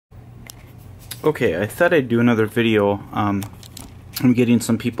Okay, I thought I'd do another video. I'm getting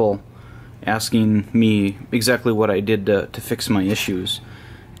some people asking me exactly what I did to fix my issues,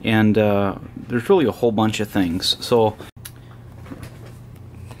 and there's really a whole bunch of things. So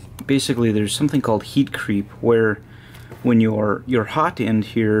basically there's something called heat creep, where when your hot end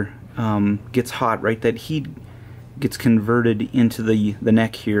here gets hot, right, that heat gets converted into the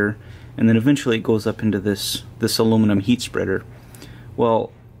neck here, and then eventually it goes up into this aluminum heat spreader.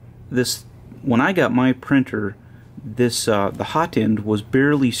 Well, when I got my printer, the hot end was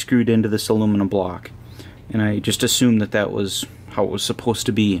barely screwed into this aluminum block, and I just assumed that was how it was supposed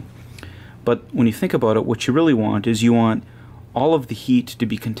to be. But when you think about it, what you really want is you want all of the heat to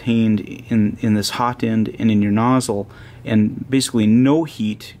be contained in this hot end and in your nozzle, and basically no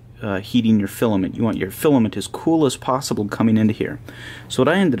heat heating your filament. You want your filament as cool as possible coming into here. So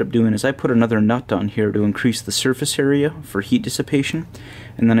what I ended up doing is I put another nut on here to increase the surface area for heat dissipation,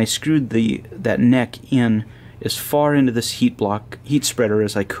 and then I screwed that neck in as far into this heat spreader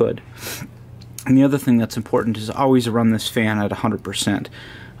as I could. And the other thing that's important is always run this fan at 100%,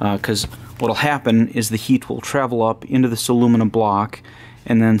 because what'll happen is the heat will travel up into this aluminum block,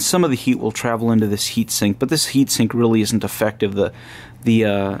 and then some of the heat will travel into this heat sink. But this heat sink really isn't effective. The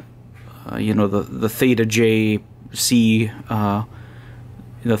theta J C,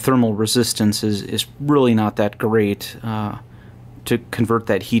 the thermal resistance is really not that great to convert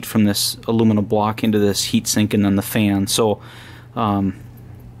that heat from this aluminum block into this heat sink and then the fan. So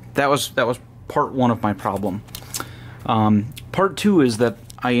that was part one of my problem. Part two is that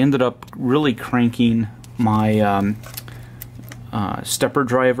I ended up really cranking my stepper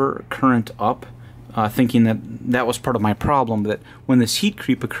driver current up, thinking that was part of my problem, that when this heat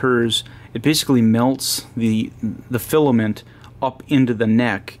creep occurs, it basically melts the filament up into the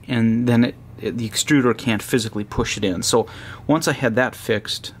neck, and then the extruder can't physically push it in. So once I had that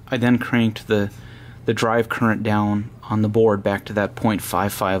fixed, I then cranked the drive current down on the board back to that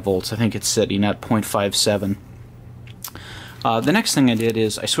 0.55 volts. I think it's sitting at 0.57. The next thing I did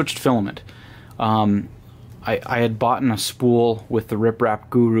is I switched filament. I had bought a spool with the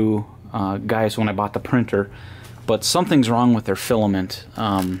RepRapGuru guys when I bought the printer, but something's wrong with their filament.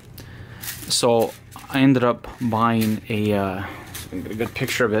 So I ended up buying a good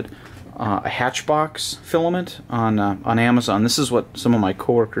picture of it, a Hatchbox filament on Amazon. This is what some of my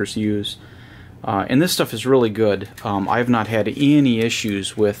coworkers use, and this stuff is really good. I've not had any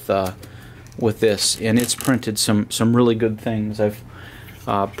issues with this, and it's printed some really good things. I've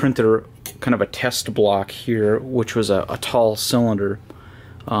printed kind of a test block here, which was a tall cylinder,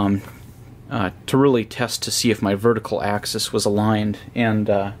 to really test to see if my vertical axis was aligned, and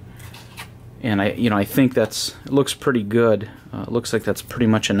I think it looks pretty good. It looks like that's pretty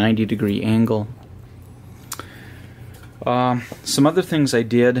much a 90-degree angle. Some other things I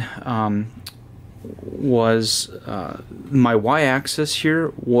did was my y-axis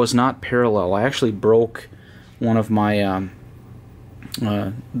here was not parallel. I actually broke one of my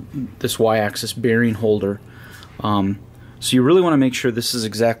this y-axis bearing holder. So you really want to make sure this is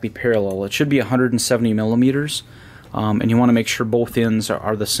exactly parallel. It should be 170 millimeters, and you want to make sure both ends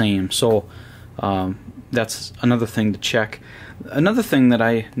are the same. So that's another thing to check. Another thing that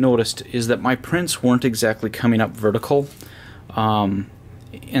I noticed is that my prints weren't exactly coming up vertical,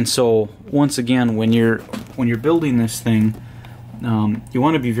 and so once again, when you're building this thing, you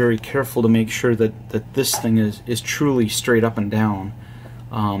want to be very careful to make sure that this thing is truly straight up and down.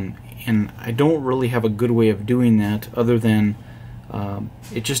 And I don't really have a good way of doing that, other than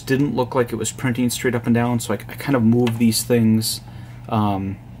it just didn't look like it was printing straight up and down, so I kind of moved these things,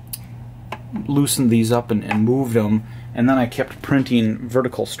 loosened these up and moved them, and then I kept printing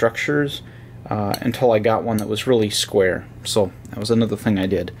vertical structures until I got one that was really square. So that was another thing I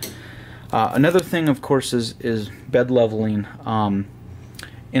did. Another thing, of course, is bed leveling, and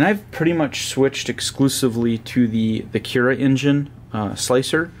I've pretty much switched exclusively to the Cura engine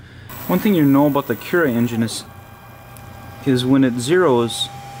slicer. One thing you know about the Cura engine is when it zeroes,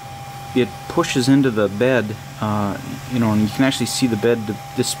 it pushes into the bed, and you can actually see the bed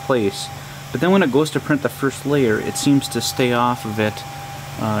displace. But then when it goes to print the first layer, it seems to stay off of it.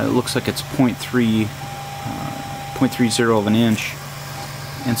 It looks like it's 0.30 of an inch.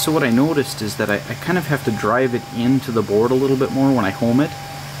 And so what I noticed is that I kind of have to drive it into the board a little bit more when I home it,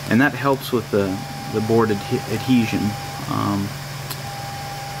 and that helps with the board adhesion.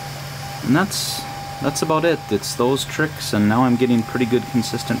 And that's about it. It's those tricks, and now I'm getting pretty good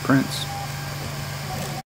consistent prints.